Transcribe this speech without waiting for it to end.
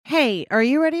Hey, are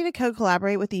you ready to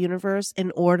co-collaborate with the universe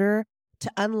in order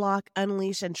to unlock,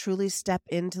 unleash, and truly step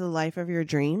into the life of your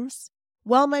dreams?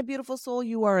 Well, my beautiful soul,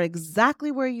 you are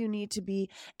exactly where you need to be,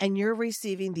 and you're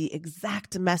receiving the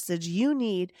exact message you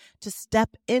need to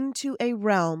step into a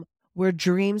realm where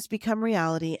dreams become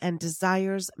reality and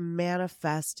desires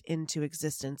manifest into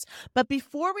existence. But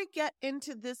before we get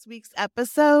into this week's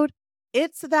episode,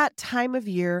 it's that time of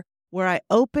year where I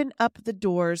open up the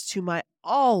doors to my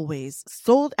always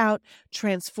sold out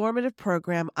transformative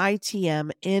program,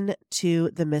 ITM, Into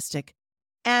the Mystic.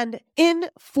 And in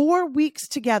 4 weeks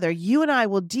together, you and I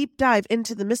will deep dive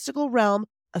into the mystical realm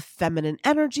of feminine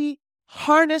energy,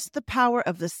 harness the power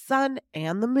of the sun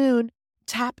and the moon,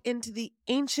 tap into the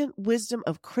ancient wisdom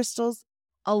of crystals,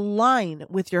 align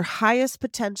with your highest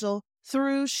potential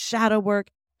through shadow work,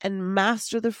 and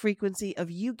master the frequency of,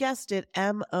 you guessed it,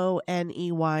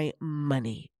 MONEY,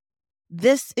 money.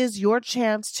 This is your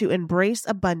chance to embrace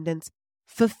abundance,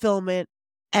 fulfillment,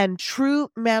 and true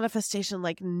manifestation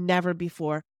like never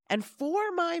before. And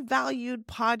for my valued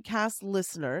podcast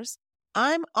listeners,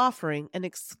 I'm offering an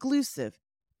exclusive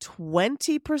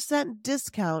 20%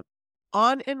 discount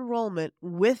on enrollment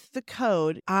with the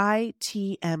code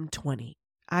ITM20.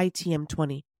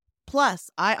 ITM20. Plus,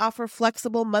 I offer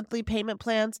flexible monthly payment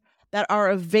plans that are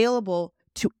available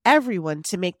to everyone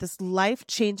to make this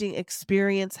life-changing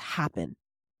experience happen.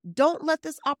 Don't let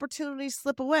this opportunity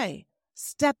slip away.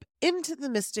 Step into the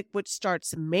Mystic, which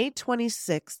starts May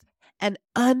 26th, and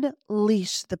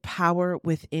unleash the power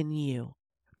within you.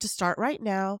 To start right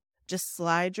now, just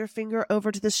slide your finger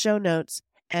over to the show notes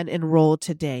and enroll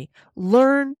today.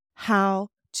 Learn how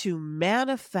to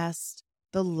manifest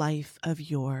the life of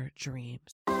your dreams.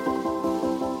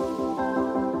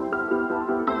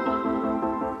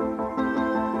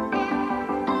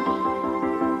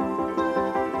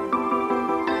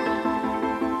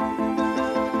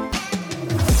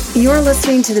 You're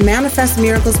listening to the Manifest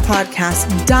Miracles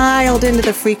podcast, dialed into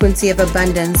the frequency of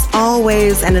abundance,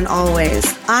 always and in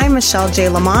always. I'm Michelle J.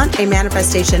 Lamont, a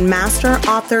manifestation master,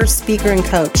 author, speaker, and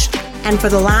coach. And for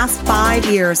the last 5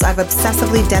 years, I've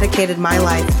obsessively dedicated my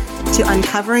life to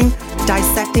uncovering,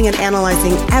 dissecting, and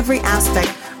analyzing every aspect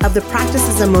of the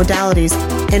practices and modalities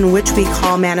in which we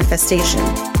call manifestation.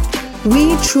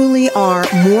 We truly are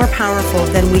more powerful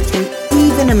than we can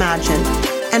even imagine,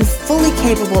 and fully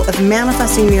capable of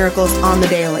manifesting miracles on the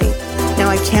daily. Now,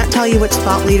 I can't tell you which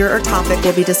thought leader or topic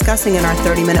we'll be discussing in our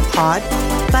 30-minute pod,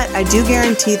 but I do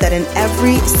guarantee that in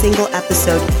every single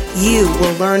episode, you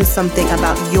will learn something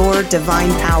about your divine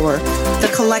power,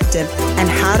 the collective, and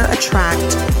how to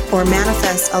attract or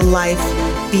manifest a life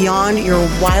beyond your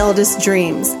wildest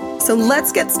dreams. So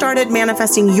let's get started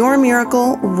manifesting your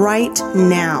miracle right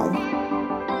now.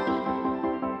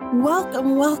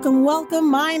 Welcome, welcome,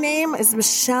 welcome. My name is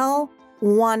Michelle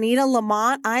Juanita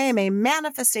Lamont. I am a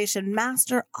manifestation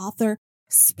master, author,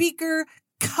 speaker,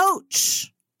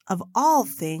 coach of all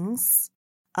things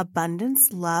abundance,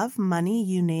 love, money,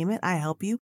 you name it. I help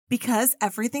you because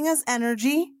everything is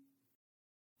energy,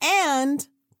 and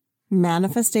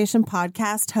manifestation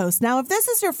podcast host. Now, if this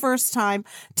is your first time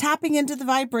tapping into the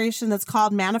vibration that's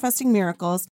called Manifesting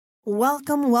Miracles,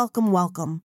 welcome, welcome,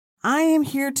 welcome. I am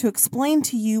here to explain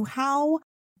to you how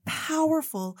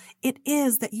powerful it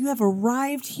is that you have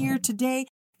arrived here today.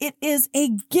 It is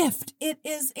a gift. It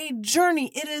is a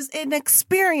journey. It is an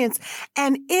experience.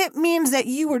 And it means that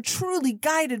you were truly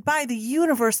guided by the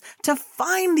universe to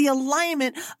find the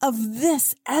alignment of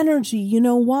this energy. You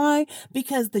know why?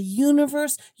 Because the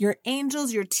universe, your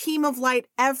angels, your team of light,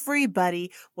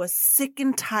 everybody was sick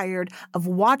and tired of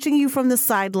watching you from the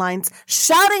sidelines,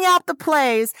 shouting out the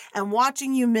plays and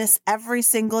watching you miss every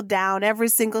single down, every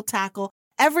single tackle,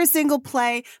 every single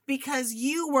play, because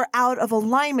you were out of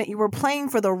alignment. You were playing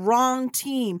for the wrong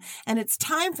team. And it's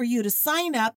time for you to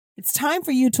sign up. It's time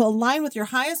for you to align with your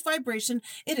highest vibration.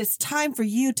 It is time for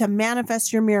you to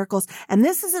manifest your miracles. And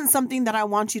this isn't something that I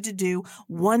want you to do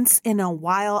once in a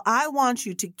while. I want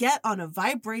you to get on a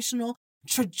vibrational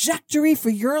trajectory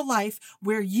for your life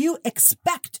where you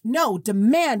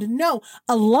demand,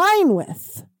 align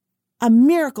with a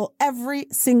miracle every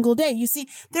single day. You see,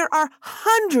 there are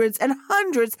hundreds and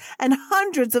hundreds and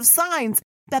hundreds of signs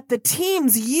that the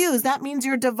teams use. That means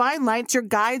your divine lights, your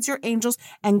guides, your angels,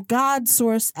 and God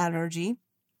source energy.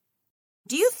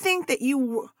 Do you think that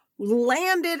you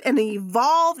landed and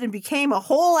evolved and became a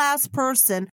whole ass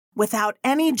person without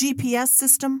any GPS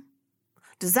system?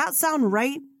 Does that sound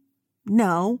right?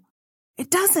 No,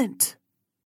 it doesn't.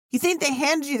 You think they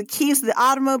handed you the keys to the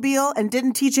automobile and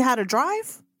didn't teach you how to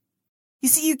drive? You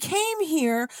see, you came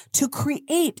here to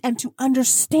create and to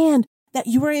understand that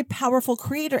you are a powerful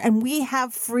creator and we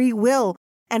have free will.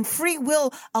 And free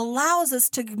will allows us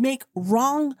to make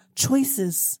wrong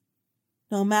choices,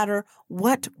 no matter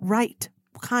what right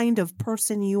kind of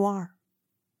person you are.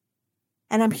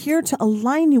 And I'm here to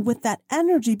align you with that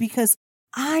energy because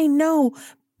I know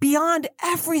beyond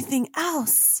everything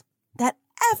else that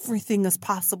everything is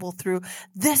possible through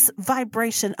this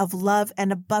vibration of love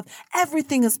and above.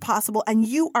 Everything is possible. And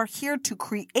you are here to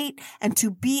create and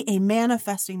to be a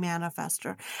manifesting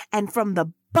manifester. And from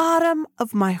the bottom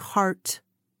of my heart,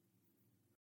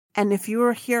 and if you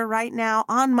are here right now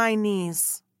on my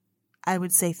knees, I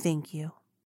would say thank you.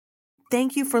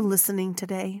 Thank you for listening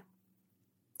today.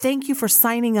 Thank you for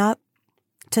signing up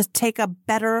to take a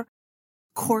better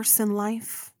course in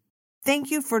life.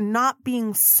 Thank you for not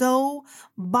being so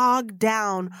bogged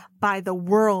down by the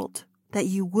world that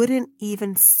you wouldn't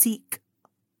even seek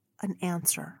an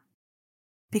answer.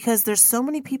 Because there's so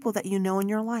many people that you know in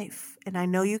your life, and I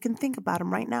know you can think about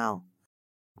them right now,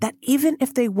 that even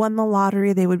if they won the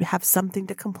lottery, they would have something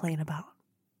to complain about.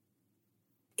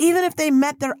 Even if they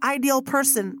met their ideal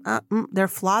person, they're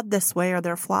flawed this way or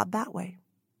they're flawed that way.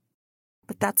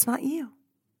 But that's not you.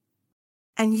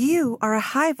 And you are a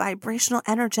high vibrational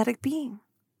energetic being.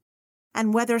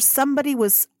 And whether somebody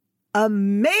was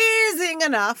amazing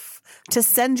enough to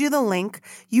send you the link,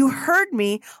 you heard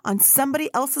me on somebody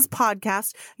else's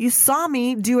podcast, you saw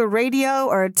me do a radio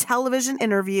or a television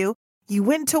interview, you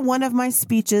went to one of my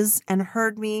speeches and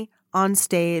heard me on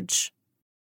stage,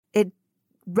 it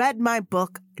read my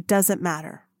book, it doesn't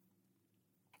matter.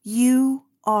 You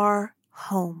are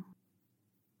home.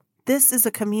 This is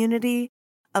a community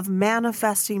of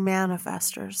manifesting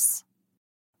manifestors,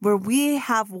 where we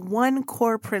have one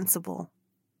core principle.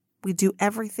 We do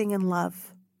everything in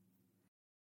love.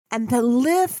 And to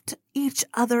lift each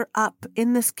other up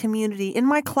in this community, in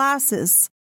my classes,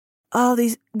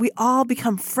 we all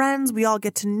become friends. We all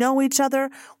get to know each other.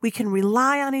 We can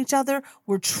rely on each other.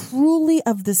 We're truly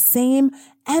of the same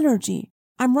energy.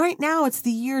 Right now, it's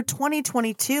the year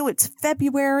 2022. It's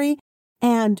February,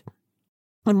 and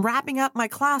I'm wrapping up my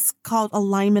class called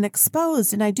Alignment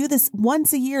Exposed, and I do this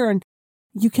once a year, and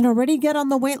you can already get on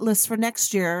the wait list for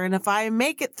next year. And if I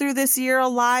make it through this year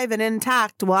alive and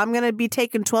intact, well, I'm going to be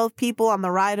taking 12 people on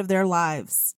the ride of their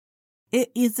lives.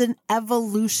 It is an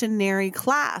evolutionary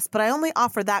class, but I only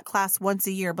offer that class once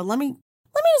a year. But let me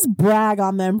just brag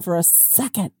on them for a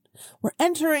second. We're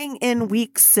entering in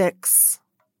week 6.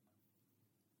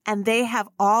 And they have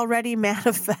already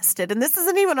manifested, and this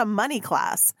isn't even a money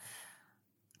class,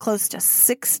 close to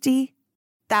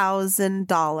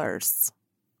 $60,000.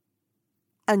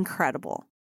 Incredible.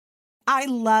 I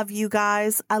love you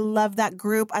guys. I love that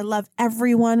group. I love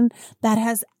everyone that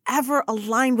has ever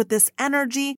aligned with this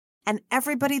energy and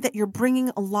everybody that you're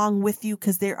bringing along with you,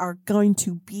 because they are going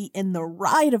to be in the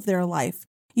ride of their life.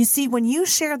 You see, when you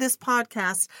share this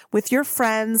podcast with your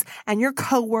friends and your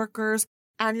coworkers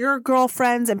and your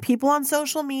girlfriends and people on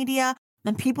social media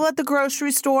and people at the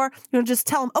grocery store, just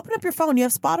tell them, open up your phone. You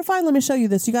have Spotify? Let me show you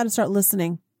this. You got to start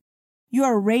listening. You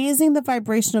are raising the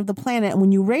vibration of the planet. And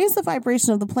when you raise the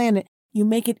vibration of the planet, you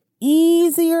make it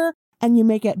easier and you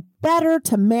make it better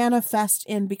to manifest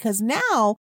in, because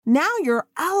now you're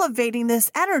elevating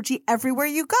this energy everywhere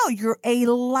you go. You're a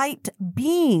light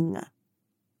being.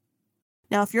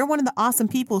 Now, if you're one of the awesome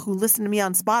people who listened to me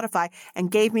on Spotify and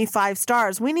gave me 5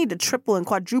 stars, we need to triple and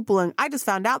quadruple. And I just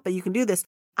found out that you can do this.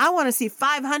 I want to see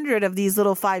 500 of these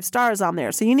little 5 stars on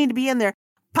there. So you need to be in there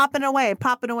popping away.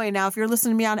 Now, if you're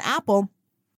listening to me on Apple,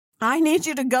 I need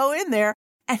you to go in there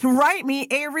and write me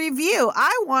a review.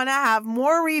 I want to have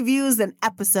more reviews than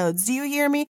episodes. Do you hear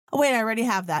me? Oh, wait, I already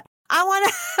have that. I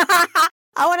want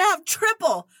to have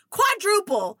triple,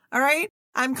 quadruple. All right.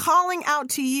 I'm calling out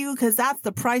to you because that's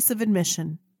the price of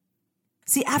admission.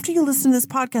 See, after you listen to this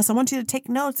podcast, I want you to take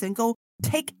notes and go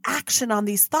take action on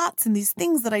these thoughts and these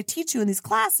things that I teach you in these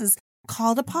classes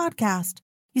called a podcast.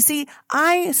 You see,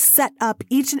 I set up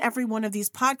each and every one of these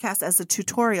podcasts as a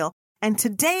tutorial. And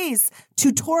today's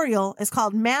tutorial is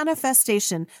called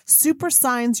Manifestation, Super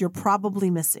Signs You're Probably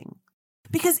Missing.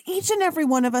 Because each and every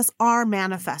one of us are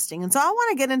manifesting. And so I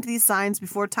want to get into these signs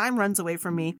before time runs away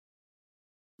from me.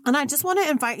 And I just want to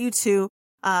invite you to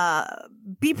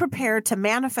be prepared to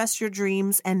manifest your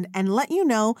dreams and let you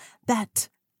know that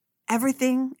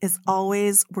everything is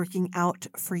always working out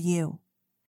for you.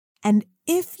 And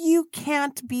if you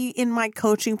can't be in my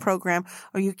coaching program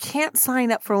or you can't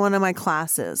sign up for one of my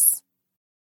classes,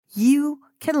 you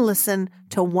can listen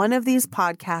to one of these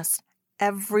podcasts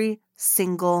every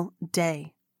single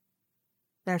day.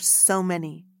 There's so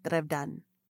many that I've done.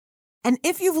 And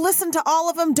if you've listened to all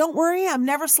of them, don't worry, I'm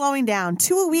never slowing down.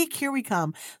 2 a week, here we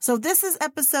come. So this is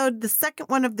the second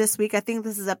one of this week. I think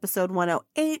this is episode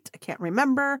 108. I can't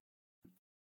remember.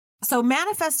 So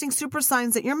manifesting super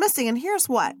signs that you're missing. And here's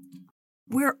what.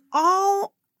 We're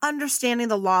all understanding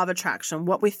the law of attraction.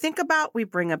 What we think about, we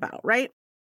bring about, right?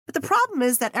 But the problem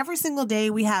is that every single day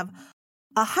we have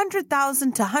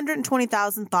 100,000 to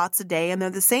 120,000 thoughts a day, and they're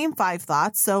the same 5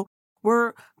 thoughts. So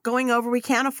we're going over, we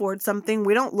can't afford something.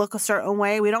 We don't look a certain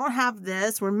way. We don't have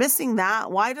this. We're missing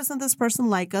that. Why doesn't this person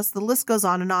like us? The list goes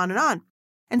on and on and on.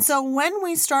 And so when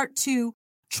we start to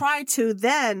try to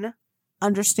then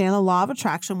understand the law of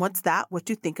attraction, what's that? What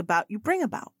you think about, you bring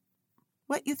about.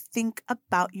 What you think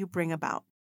about, you bring about.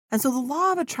 And so the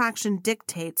law of attraction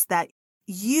dictates that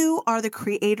you are the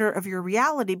creator of your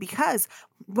reality, because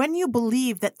when you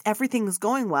believe that everything is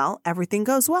going well, everything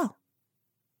goes well.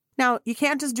 Now, you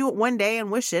can't just do it one day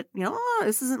and wish it,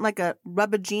 this isn't like a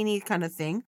rub a genie kind of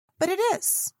thing, but it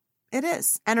is. It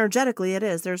is. Energetically, it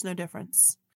is. There's no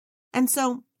difference. And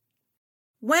so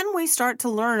when we start to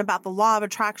learn about the law of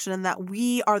attraction and that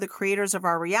we are the creators of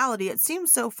our reality, it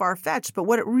seems so far-fetched, but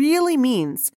what it really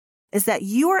means is that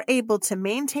you are able to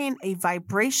maintain a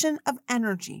vibration of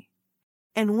energy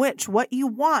in which what you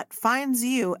want finds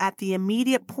you at the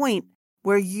immediate point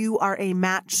where you are a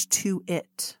match to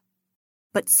it.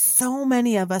 But so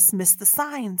many of us miss the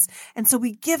signs. And so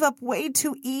we give up way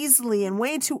too easily and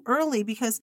way too early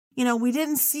because, we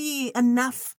didn't see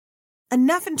enough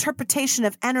interpretation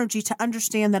of energy to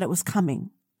understand that it was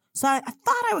coming. So I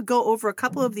thought I would go over a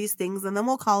couple of these things and then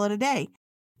we'll call it a day.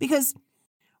 Because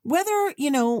whether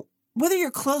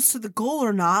you're close to the goal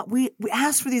or not, we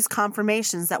ask for these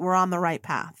confirmations that we're on the right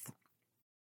path.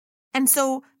 And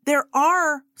so there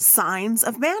are signs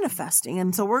of manifesting.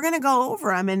 And so we're going to go over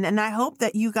them. And I hope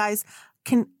that you guys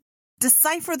can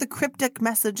decipher the cryptic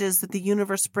messages that the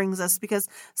universe brings us, because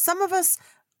some of us,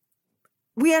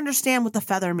 we understand what the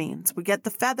feather means. We get the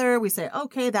feather. We say,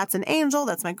 okay, that's an angel.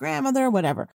 That's my grandmother,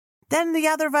 whatever. Then the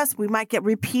other of us, we might get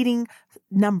repeating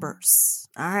numbers.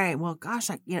 All right. Well, gosh,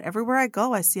 everywhere I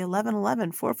go, I see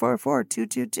 1111, 444,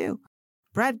 222.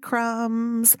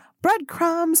 Breadcrumbs.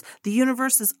 The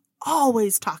universe is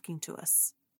always talking to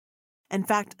us. In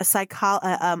fact, a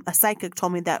psychic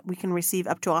told me that we can receive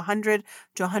up to 100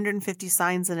 to 150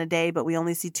 signs in a day, but we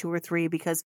only see 2 or 3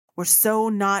 because we're so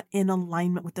not in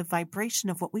alignment with the vibration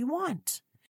of what we want.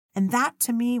 And that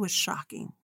to me was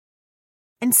shocking.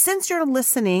 And since you're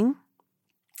listening,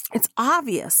 it's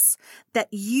obvious that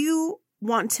you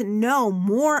want to know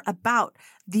more about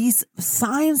these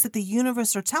signs that the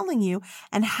universe are telling you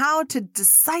and how to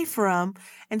decipher them.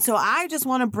 And so I just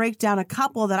want to break down a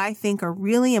couple that I think are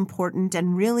really important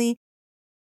and really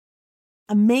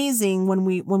amazing when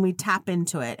we tap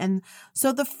into it. And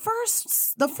so the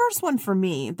first one for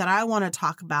me that I want to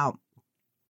talk about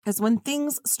is when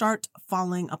things start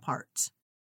falling apart.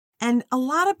 And a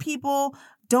lot of people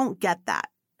don't get that.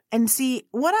 And see,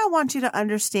 what I want you to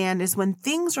understand is when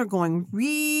things are going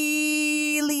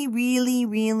really, really,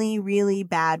 really, really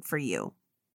bad for you,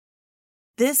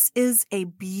 this is a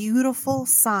beautiful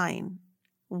sign.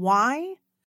 Why?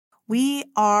 We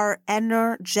are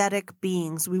energetic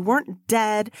beings. We weren't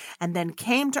dead and then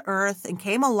came to earth and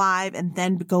came alive and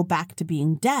then go back to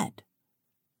being dead.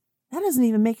 That doesn't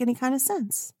even make any kind of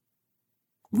sense.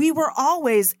 We were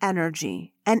always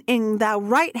energy, and in the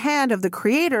right hand of the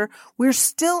Creator, we're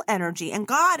still energy, and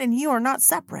God and you are not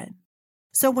separate.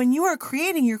 So when you are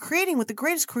creating, you're creating with the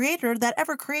greatest creator that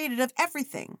ever created of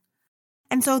everything.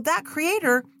 And so that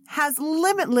creator has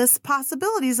limitless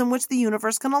possibilities in which the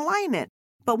universe can align it.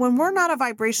 But when we're not a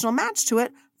vibrational match to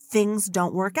it, things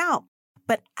don't work out.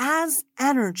 But as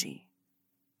energy,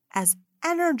 as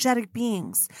energetic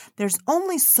beings, there's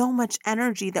only so much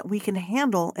energy that we can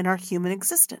handle in our human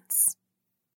existence.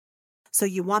 So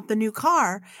you want the new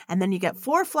car, and then you get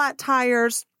 4 flat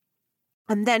tires,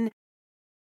 and then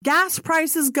gas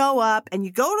prices go up, and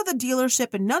you go to the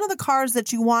dealership, and none of the cars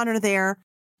that you want are there,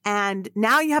 and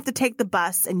now you have to take the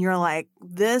bus, and you're like,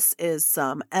 this is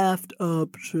some effed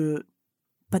up shit.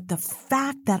 But the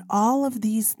fact that all of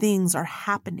these things are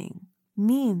happening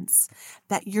means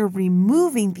that you're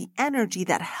removing the energy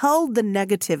that held the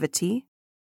negativity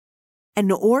in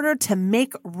order to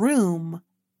make room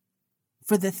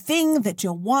for the thing that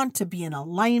you want to be in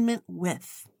alignment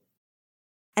with.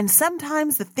 And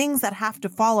sometimes the things that have to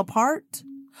fall apart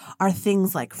are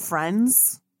things like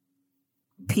friends,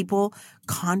 people,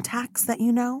 contacts that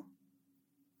you know,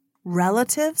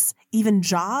 relatives, even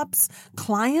jobs,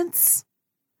 clients.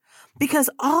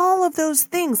 Because all of those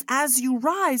things, as you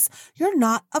rise, you're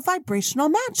not a vibrational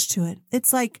match to it.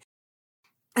 It's like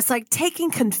taking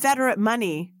Confederate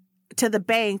money to the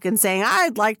bank and saying,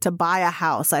 I'd like to buy a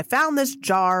house. I found this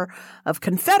jar of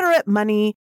Confederate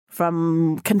money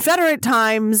from Confederate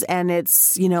times and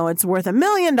it's worth $1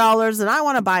 million and I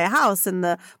want to buy a house. And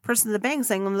the person at the bank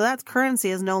saying, well, that currency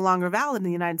is no longer valid in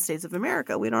the United States of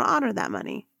America. We don't honor that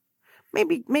money.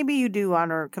 Maybe you do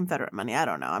honor Confederate money. I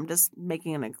don't know. I'm just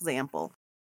making an example.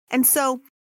 And so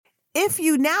if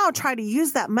you now try to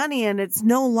use that money and it's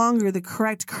no longer the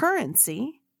correct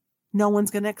currency, no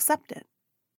one's going to accept it.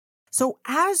 So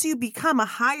as you become a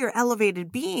higher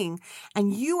elevated being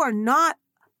and you are not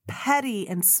petty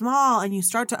and small and you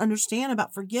start to understand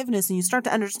about forgiveness and you start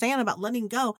to understand about letting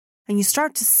go and you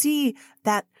start to see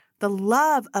that the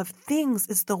love of things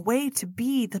is the way to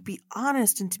be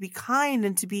honest and to be kind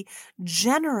and to be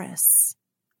generous.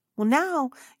 Well,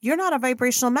 now you're not a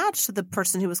vibrational match to the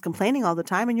person who was complaining all the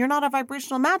time, and you're not a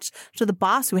vibrational match to the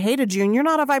boss who hated you, and you're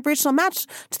not a vibrational match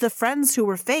to the friends who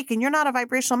were fake, and you're not a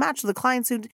vibrational match to the clients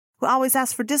who always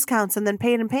ask for discounts and then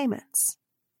paid in payments.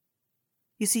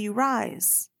 You see, you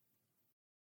rise.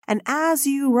 And as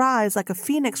you rise like a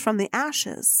phoenix from the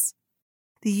ashes,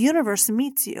 the universe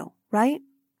meets you, right?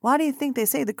 Why do you think they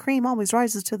say the cream always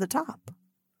rises to the top?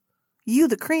 You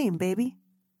the cream, baby.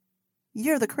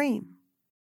 You're the cream.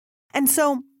 And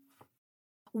so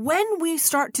when we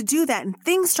start to do that and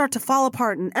things start to fall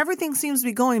apart and everything seems to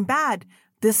be going bad,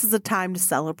 this is a time to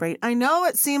celebrate. I know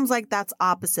it seems like that's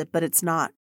opposite, but it's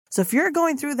not. So if you're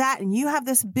going through that and you have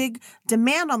this big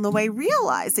demand on the way,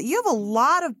 realize that you have a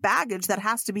lot of baggage that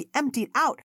has to be emptied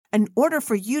out in order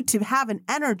for you to have an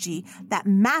energy that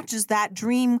matches that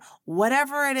dream,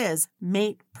 whatever it is,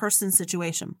 mate, person,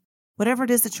 situation, whatever it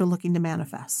is that you're looking to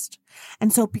manifest.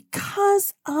 And so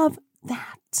because of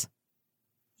that,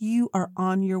 you are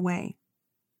on your way.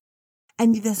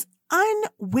 And this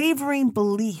unwavering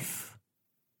belief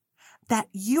that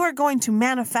you are going to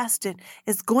manifest it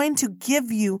is going to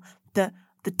give you the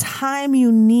time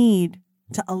you need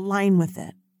to align with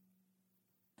it.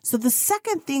 So the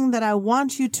second thing that I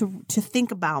want you to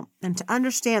think about and to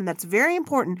understand that's very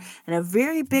important and a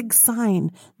very big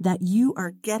sign that you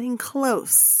are getting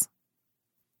close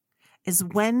is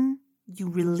when you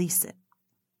release it.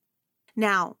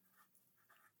 Now,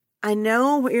 I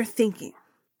know what you're thinking.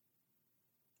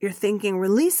 You're thinking,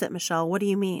 release it, Michelle. What do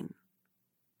you mean?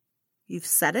 You've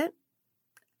said it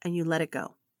and you let it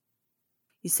go.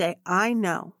 You say, I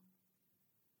know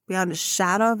beyond a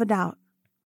shadow of a doubt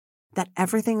that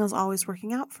everything is always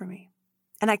working out for me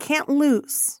and I can't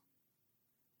lose.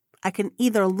 I can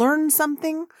either learn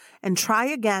something and try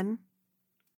again,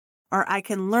 or I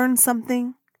can learn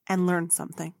something and learn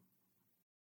something.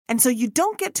 And so you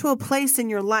don't get to a place in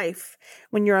your life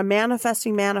when you're a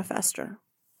manifesting manifester.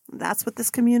 That's what this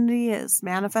community is,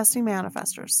 manifesting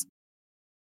manifestors.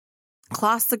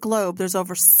 Across the globe, there's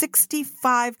over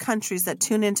 65 countries that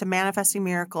tune into Manifesting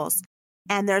Miracles,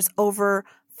 and there's over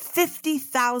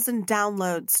 50,000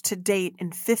 downloads to date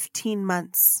in 15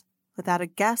 months without a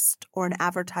guest or an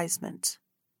advertisement.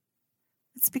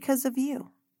 It's because of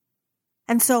you.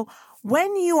 And so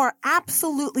when you are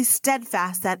absolutely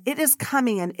steadfast that it is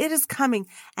coming and it is coming,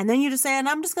 and then you just say, and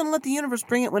I'm just going to let the universe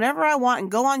bring it whenever I want and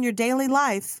go on your daily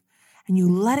life, and you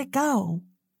let it go,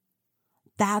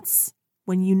 that's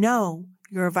when you know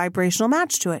you're a vibrational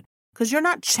match to it, because you're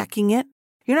not checking it.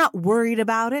 You're not worried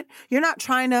about it. You're not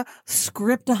trying to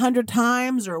script 100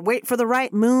 times or wait for the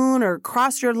right moon or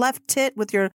cross your left tit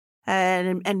with your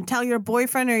and tell your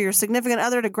boyfriend or your significant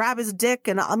other to grab his dick.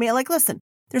 And I mean, like, listen,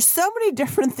 there's so many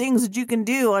different things that you can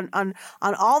do on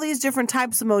all these different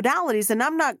types of modalities. And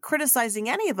I'm not criticizing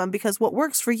any of them, because what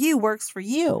works for you works for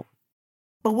you.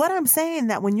 But what I'm saying,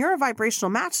 that when you're a vibrational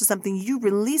match to something, you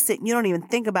release it and you don't even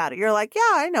think about it. You're like,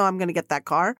 yeah, I know I'm going to get that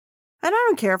car. And I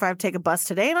don't care if I have to take a bus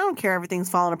today, and I don't care if everything's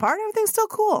falling apart. Everything's still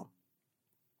cool.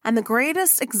 And the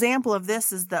greatest example of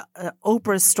this is the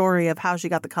Oprah's story of how she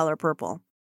got the color purple.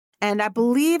 And I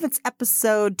believe it's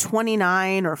episode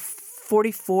 29 or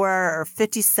 44 or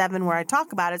 57 where I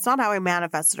talk about it. It's not how I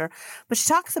manifested her, but she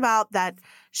talks about that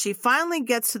she finally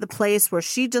gets to the place where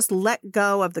she just let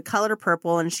go of the color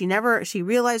purple, and she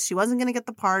realized she wasn't going to get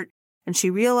the part, and she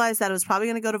realized that it was probably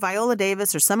going to go to Viola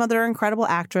Davis or some other incredible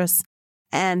actress,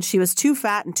 and she was too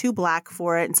fat and too black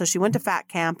for it. And so she went to fat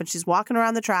camp, and she's walking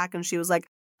around the track, and she was like,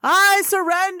 I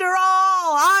surrender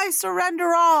all. I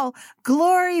surrender all.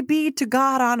 Glory be to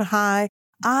God on high.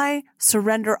 I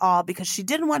surrender all, because she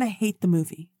didn't want to hate the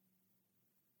movie.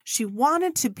 She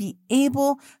wanted to be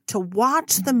able to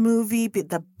watch the movie,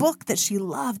 the book that she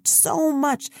loved so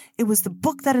much. It was the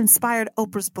book that inspired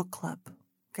Oprah's book club.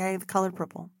 Okay, The Color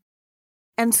Purple.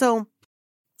 And so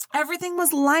everything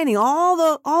was lining.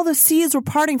 All the seas were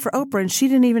parting for Oprah, and she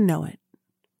didn't even know it.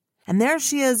 And there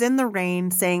she is in the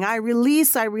rain saying, I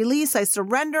release, I release, I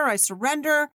surrender, I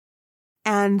surrender.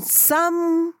 And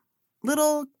some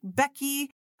little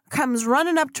Becky comes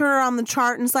running up to her on the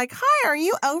chart and is like, hi, are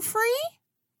you Ofri?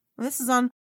 This is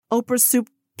on Oprah's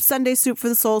Sunday Soup for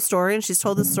the Soul story. And she's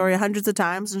told this story hundreds of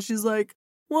times. And she's like,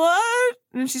 what?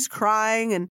 And she's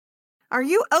crying. And are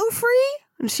you Ofri?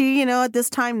 And she, at this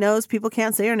time knows people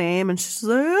can't say her name. And she's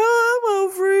like, oh,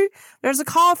 I'm Ofri. There's a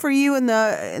call for you in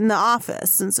the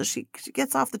office. And so she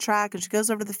gets off the track and she goes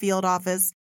over to the field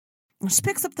office. And she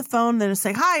picks up the phone and then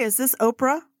say, hi, is this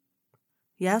Oprah?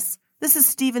 Yes, this is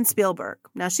Steven Spielberg.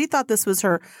 Now, she thought this was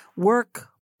her work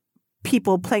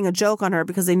people playing a joke on her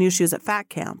because they knew she was at fat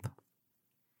camp.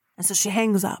 And so she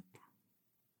hangs up.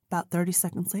 About 30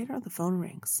 seconds later, the phone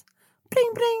rings.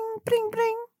 Bling, bling, bling,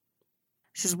 bling.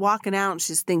 She's walking out and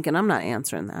she's thinking, I'm not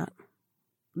answering that.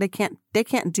 They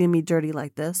can't do me dirty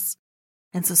like this.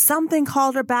 And so something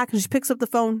called her back and she picks up the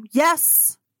phone.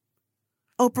 Yes.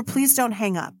 Oprah, please don't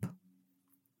hang up.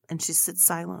 And she sits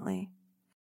silently.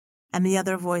 And the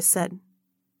other voice said,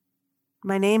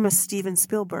 my name is Steven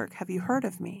Spielberg. Have you heard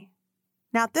of me?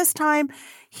 Now, at this time,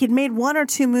 he'd made 1 or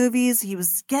 2 movies. He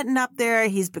was getting up there.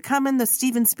 He's becoming the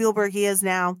Steven Spielberg he is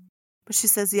now. But she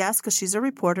says yes, because she's a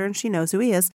reporter and she knows who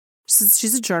he is.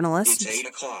 She's a journalist. It's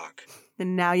 8:00.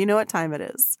 And now you know what time it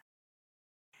is.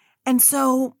 And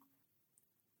so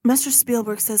Mr.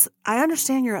 Spielberg says, I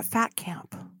understand you're at fat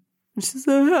camp. And she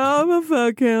said, I'm at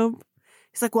fat camp.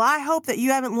 He's like, well, I hope that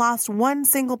you haven't lost 1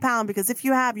 single pound, because if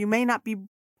you have, you may not be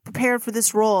prepared for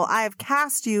this role. I have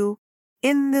cast you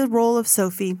in the role of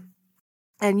Sophie,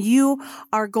 and you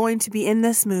are going to be in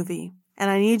this movie. And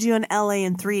I need you in LA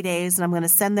in 3 days, and I'm going to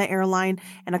send the airline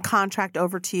and a contract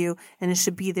over to you, and it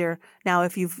should be there. Now,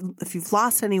 if you've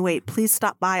lost any weight, please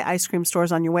stop by ice cream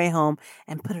stores on your way home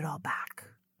and put it all back.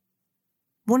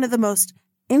 One of the most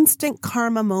instant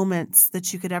karma moments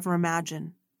that you could ever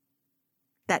imagine.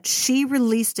 That she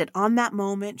released it on that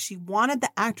moment. She wanted the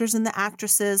actors and the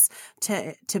actresses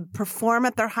to perform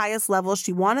at their highest level.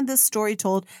 She wanted this story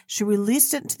told. She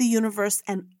released it into the universe,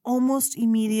 and almost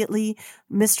immediately,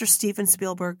 Mr. Steven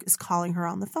Spielberg is calling her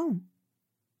on the phone.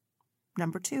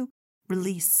 Number 2,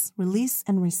 release. Release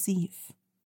and receive.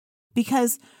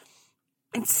 Because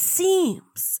it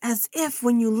seems as if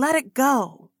when you let it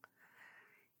go,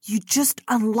 you just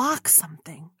unlock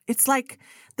something. It's like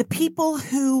the people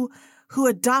who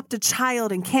adopt a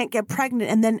child and can't get pregnant,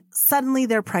 and then suddenly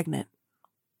they're pregnant.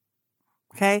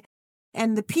 Okay?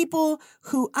 And the people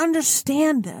who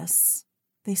understand this,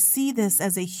 they see this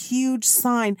as a huge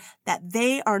sign that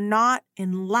they are not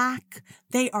in lack.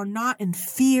 They are not in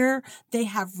fear. They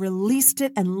have released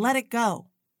it and let it go.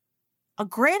 A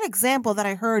great example that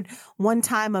I heard one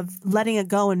time of letting it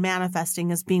go and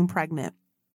manifesting is being pregnant.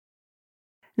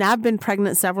 Now, I've been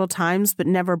pregnant several times, but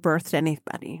never birthed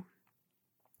anybody.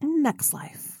 Next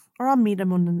life. Or I'll meet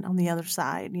him on the other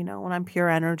side, when I'm pure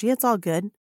energy. It's all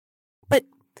good. But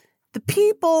the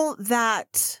people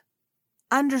that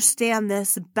understand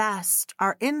this best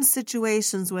are in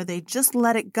situations where they just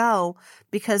let it go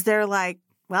because they're like,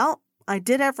 well, I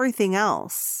did everything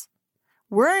else.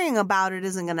 Worrying about it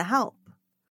isn't going to help.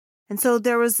 And so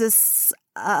there was this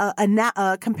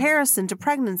a comparison to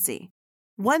pregnancy.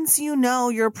 Once you know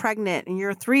you're pregnant and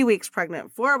you're 3 weeks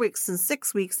pregnant, 4 weeks and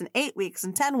 6 weeks and 8 weeks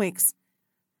and 10 weeks,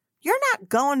 you're not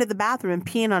going to the bathroom and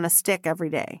peeing on a stick every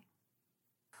day.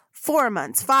 4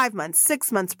 months, 5 months,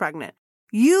 6 months pregnant.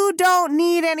 You don't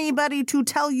need anybody to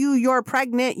tell you you're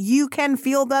pregnant. You can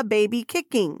feel the baby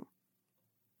kicking.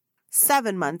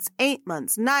 7 months, 8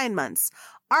 months, 9 months.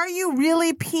 Are you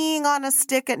really peeing on a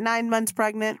stick at 9 months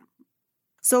pregnant?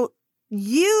 So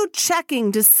you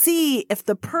checking to see if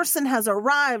the person has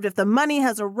arrived, if the money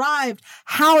has arrived,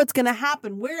 how it's going to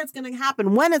happen, where it's going to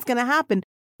happen, when it's going to happen.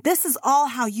 This is all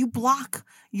how you block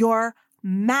your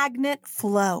magnet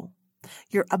flow,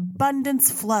 your abundance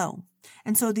flow.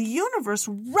 And so the universe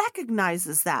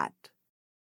recognizes that.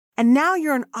 And now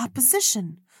you're in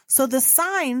opposition. So the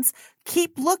signs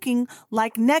keep looking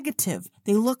like negative.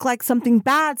 They look like something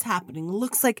bad's happening. It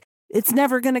looks like it's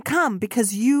never going to come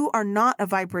because you are not a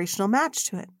vibrational match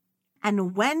to it.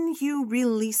 And when you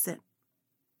release it,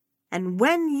 and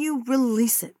when you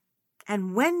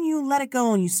let it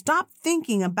go and you stop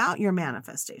thinking about your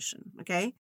manifestation,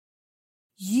 okay,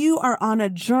 you are on a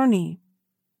journey,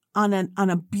 on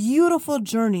a beautiful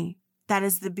journey That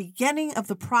is the beginning of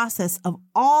the process of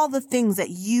all the things that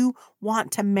you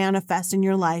want to manifest in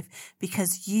your life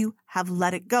because you have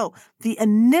let it go. The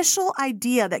initial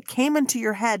idea that came into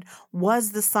your head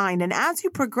was the sign. And as you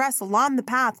progress along the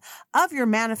path of your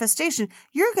manifestation,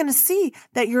 you're going to see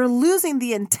that you're losing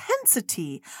the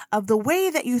intensity of the way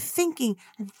that you're thinking,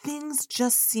 and things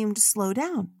just seem to slow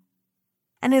down.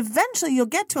 And eventually you'll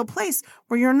get to a place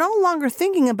where you're no longer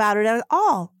thinking about it at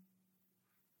all.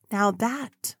 Now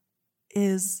that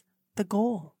is the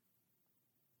goal.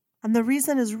 And the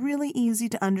reason is really easy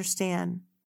to understand.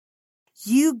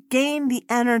 You gain the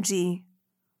energy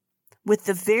with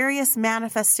the various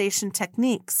manifestation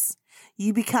techniques.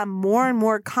 You become more and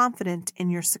more confident in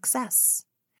your success.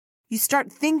 You start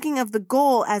thinking of the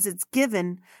goal as it's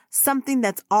given, something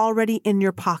that's already in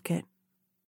your pocket.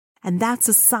 And that's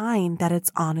a sign that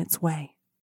it's on its way.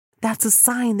 That's a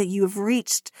sign that you have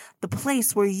reached the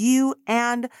place where you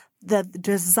and the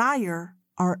desire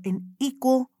are in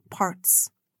equal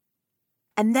parts.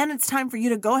 And then it's time for you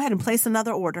to go ahead and place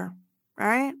another order, all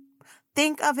right?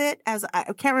 Think of it as,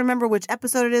 I can't remember which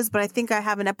episode it is, but I think I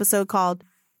have an episode called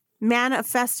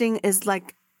Manifesting is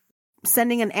like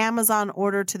sending an Amazon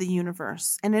order to the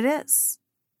universe. And it is.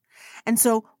 And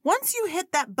so once you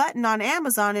hit that button on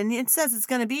Amazon and it says it's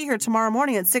going to be here tomorrow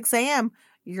morning at 6 a.m.,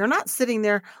 you're not sitting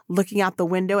there looking out the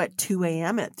window at 2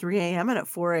 a.m., at 3 a.m., and at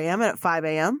 4 a.m., and at 5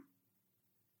 a.m.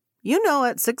 You know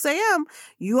at 6 a.m.,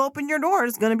 you open your door,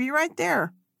 it's going to be right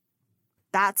there.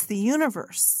 That's the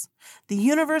universe. The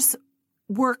universe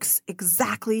works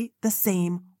exactly the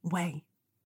same way.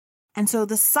 And so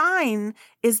the sign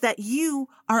is that you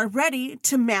are ready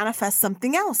to manifest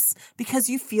something else because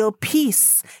you feel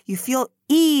peace, you feel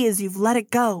ease, you've let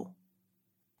it go.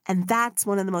 And that's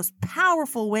one of the most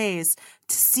powerful ways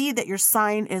to see that your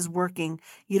sign is working.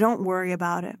 You don't worry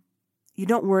about it. You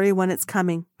don't worry when it's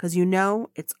coming because you know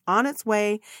it's on its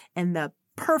way in the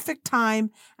perfect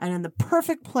time and in the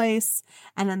perfect place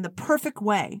and in the perfect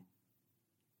way.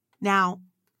 Now,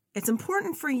 it's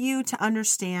important for you to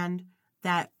understand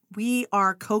that we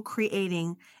are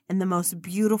co-creating in the most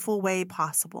beautiful way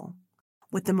possible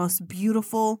with the most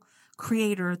beautiful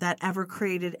creator that ever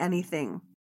created anything.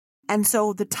 And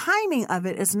so the timing of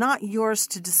it is not yours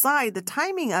to decide. The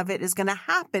timing of it is going to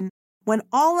happen when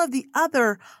all of the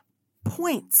other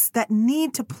points that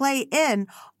need to play in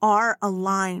are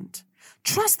aligned.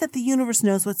 Trust that the universe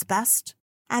knows what's best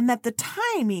and that the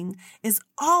timing is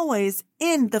always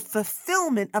in the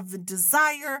fulfillment of the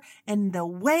desire and the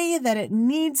way that it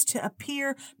needs to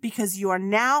appear because you are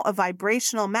now a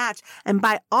vibrational match. And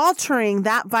by altering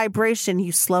that vibration,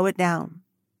 you slow it down.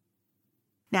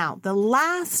 Now, the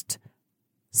last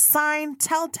sign,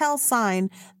 telltale sign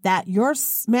that your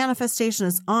manifestation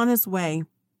is on its way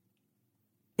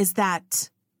is that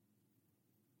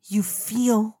you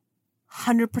feel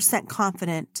 100%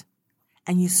 confident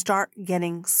and you start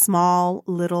getting small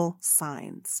little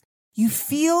signs. You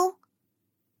feel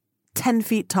 10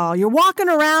 feet tall. You're walking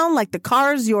around like the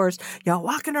car is yours. You're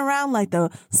walking around like the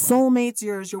soulmate's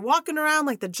yours. You're walking around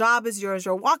like the job is yours.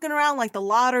 You're walking around like the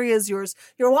lottery is yours.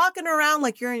 You're walking around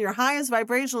like you're in your highest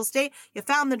vibrational state. You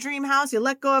found the dream house. You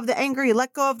let go of the anger. You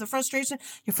let go of the frustration.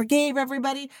 You forgave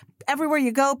everybody. Everywhere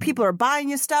you go, people are buying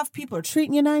you stuff. People are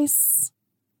treating you nice.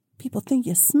 People think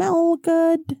you smell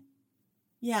good.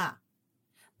 Yeah,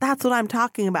 that's what I'm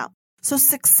talking about. So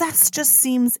success just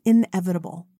seems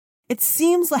inevitable. It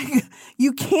seems like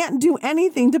you can't do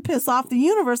anything to piss off the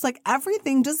universe. Like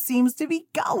everything just seems to be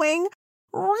going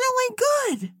really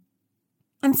good.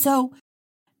 And so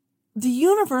the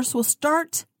universe will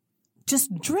start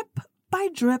just drip by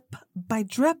drip by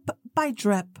drip by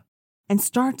drip and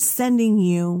start sending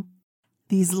you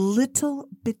these little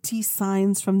bitty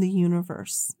signs from the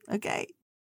universe. Okay.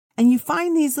 And you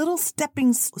find these little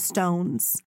stepping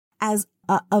stones as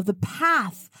of the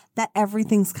path that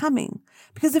everything's coming.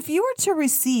 Because if you were to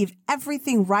receive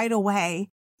everything right away,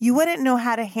 you wouldn't know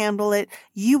how to handle it.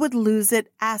 You would lose it.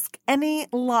 Ask any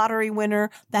lottery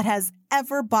winner that has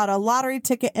ever bought a lottery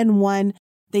ticket and won.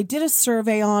 They did a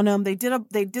survey on them. They did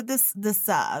this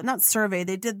not survey.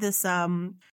 They did this,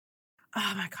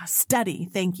 study.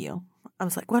 Thank you. I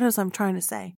was like, what is I'm trying to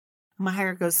say? My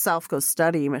higher self goes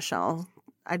study, Michelle.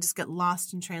 I just get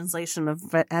lost in translation of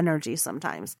energy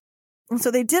sometimes. And so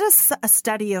they did a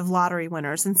study of lottery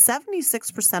winners, and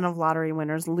 76% of lottery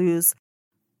winners lose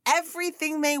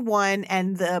everything they won,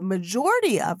 and the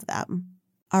majority of them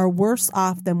are worse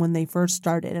off than when they first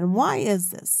started. And why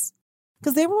is this?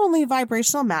 Because they were only a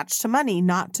vibrational match to money,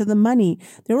 not to the money.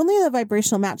 They were only a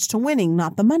vibrational match to winning,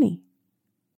 not the money.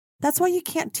 That's why you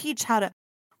can't teach how to,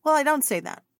 well, I don't say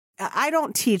that. I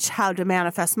don't teach how to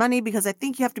manifest money because I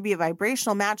think you have to be a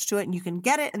vibrational match to it and you can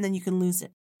get it and then you can lose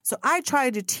it. So I try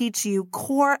to teach you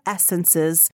core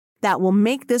essences that will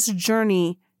make this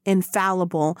journey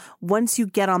infallible once you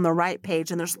get on the right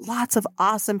page. And there's lots of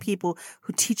awesome people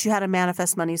who teach you how to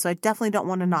manifest money. So I definitely don't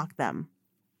want to knock them.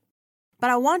 But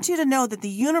I want you to know that the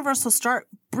universe will start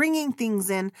bringing things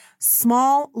in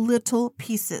small little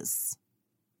pieces.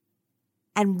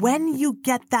 And when you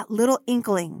get that little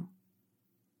inkling,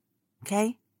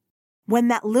 okay, when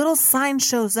that little sign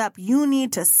shows up, you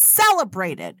need to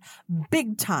celebrate it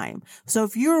big time. So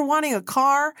if you're wanting a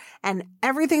car and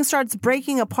everything starts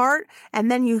breaking apart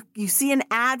and then you see an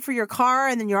ad for your car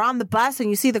and then you're on the bus and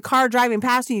you see the car driving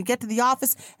past you, you get to the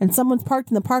office and someone's parked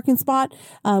in the parking spot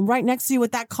right next to you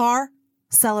with that car,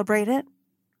 celebrate it.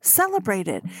 Celebrate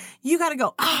it. You got to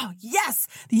go, oh, yes,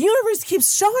 the universe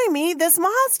keeps showing me this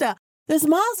Mazda. This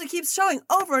Mazda keeps showing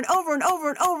over and over and over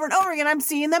and over and over again. I'm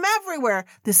seeing them everywhere.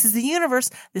 This is the universe.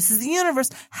 This is the universe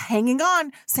hanging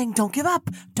on, saying, don't give up.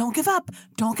 Don't give up.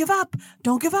 Don't give up.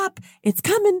 Don't give up. It's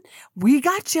coming. We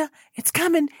got you. It's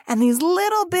coming. And these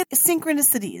little bit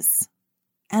synchronicities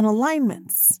and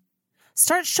alignments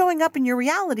start showing up in your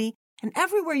reality. And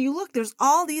everywhere you look, there's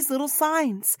all these little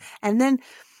signs. And then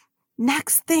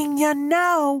next thing you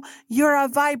know, you're a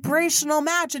vibrational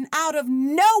match, and out of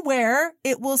nowhere,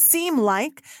 it will seem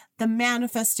like the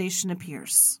manifestation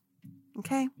appears.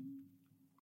 Okay?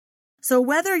 So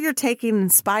whether you're taking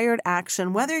inspired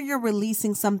action, whether you're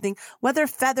releasing something, whether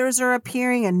feathers are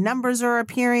appearing and numbers are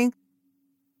appearing,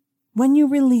 when you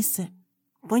release it,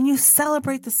 when you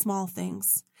celebrate the small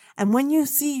things, and when you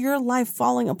see your life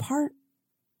falling apart,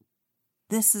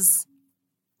 this is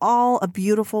all a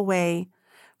beautiful way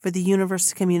for the universe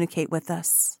to communicate with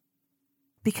us.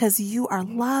 Because you are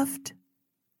loved,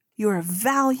 you are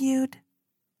valued,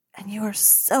 and you are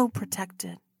so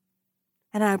protected.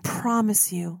 And I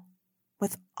promise you,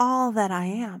 with all that I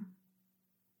am,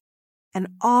 and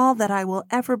all that I will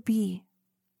ever be,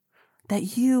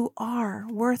 that you are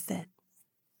worth it.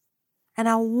 And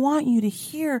I want you to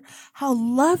hear how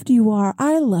loved you are.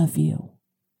 I love you.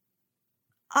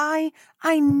 I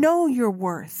know your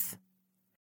worth.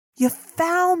 You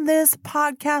found this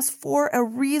podcast for a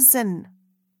reason.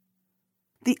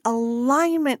 The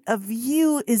alignment of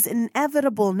you is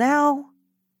inevitable now.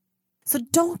 So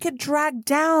don't get dragged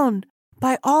down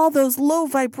by all those low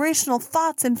vibrational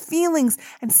thoughts and feelings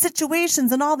and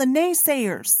situations and all the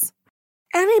naysayers.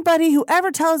 Anybody who ever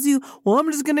tells you, well,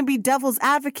 I'm just going to be devil's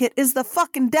advocate is the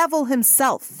fucking devil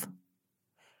himself.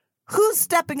 Who's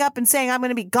stepping up and saying, I'm going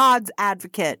to be God's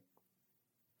advocate?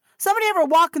 Somebody ever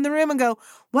walk in the room and go,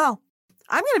 well,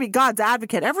 I'm going to be God's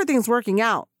advocate. Everything's working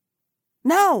out.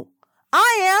 No,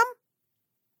 I am.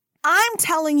 I'm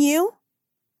telling you.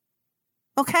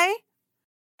 Okay?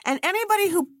 And anybody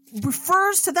who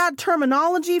refers to that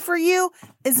terminology for you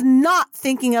is not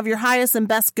thinking of your highest and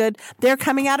best good. They're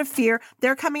coming out of fear.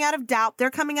 They're coming out of doubt.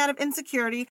 They're coming out of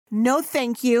insecurity. No,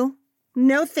 thank you.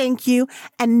 No, thank you.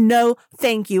 And no,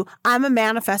 thank you. I'm a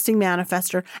manifesting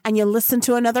manifester. And you listen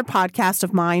to another podcast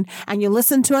of mine and you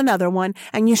listen to another one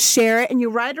and you share it and you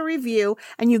write a review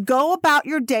and you go about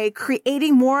your day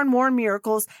creating more and more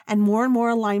miracles and more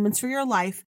alignments for your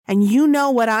life. And you know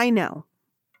what I know,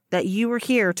 that you are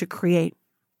here to create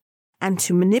and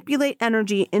to manipulate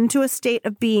energy into a state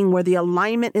of being where the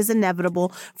alignment is inevitable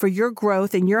for your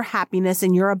growth and your happiness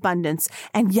and your abundance.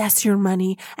 And yes, your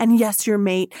money, and yes, your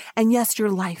mate, and yes,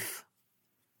 your life.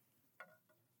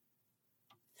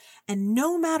 And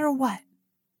no matter what,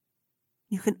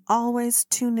 you can always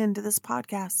tune into this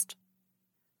podcast.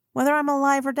 Whether I'm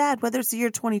alive or dead, whether it's the year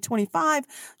 2025,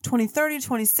 2030,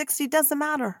 2060, doesn't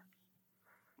matter.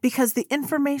 Because the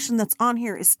information that's on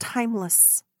here is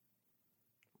timeless.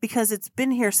 Because it's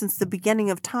been here since the beginning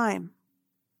of time.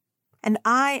 And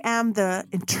I am the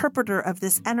interpreter of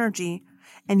this energy,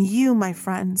 and you, my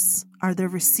friends, are the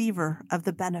receiver of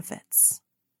the benefits.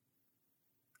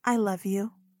 I love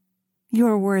you. You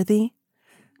are worthy.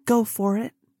 Go for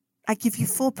it. I give you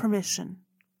full permission.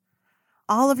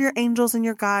 All of your angels and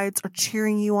your guides are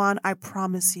cheering you on, I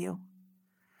promise you.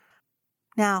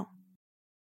 Now,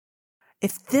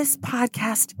 if this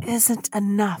podcast isn't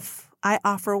enough, I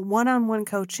offer one-on-one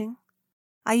coaching.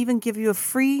 I even give you a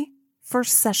free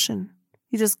first session.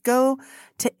 You just go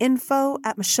to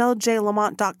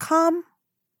info@michellejlamont.com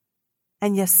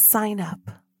and you sign up.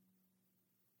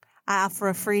 I offer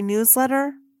a free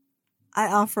newsletter. I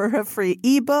offer a free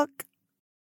ebook.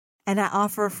 And I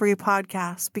offer a free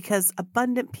podcast because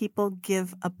abundant people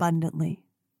give abundantly.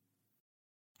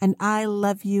 And I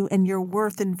love you and you're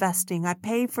worth investing. I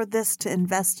pay for this to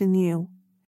invest in you.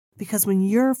 Because when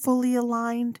you're fully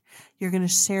aligned, you're going to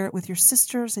share it with your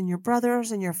sisters and your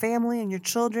brothers and your family and your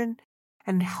children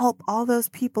and help all those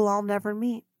people I'll never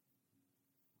meet.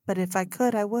 But if I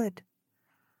could, I would.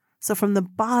 So from the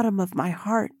bottom of my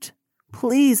heart,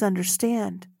 please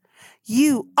understand,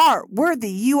 you are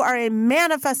worthy. You are a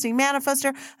manifesting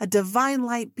manifester, a divine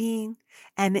light being.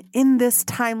 And in this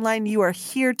timeline, you are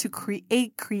here to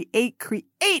create,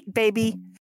 baby.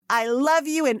 I love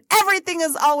you and everything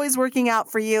is always working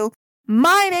out for you.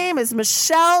 My name is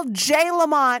Michelle J.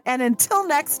 Lamont. And until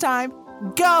next time,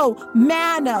 go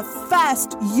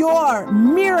manifest your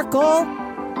miracle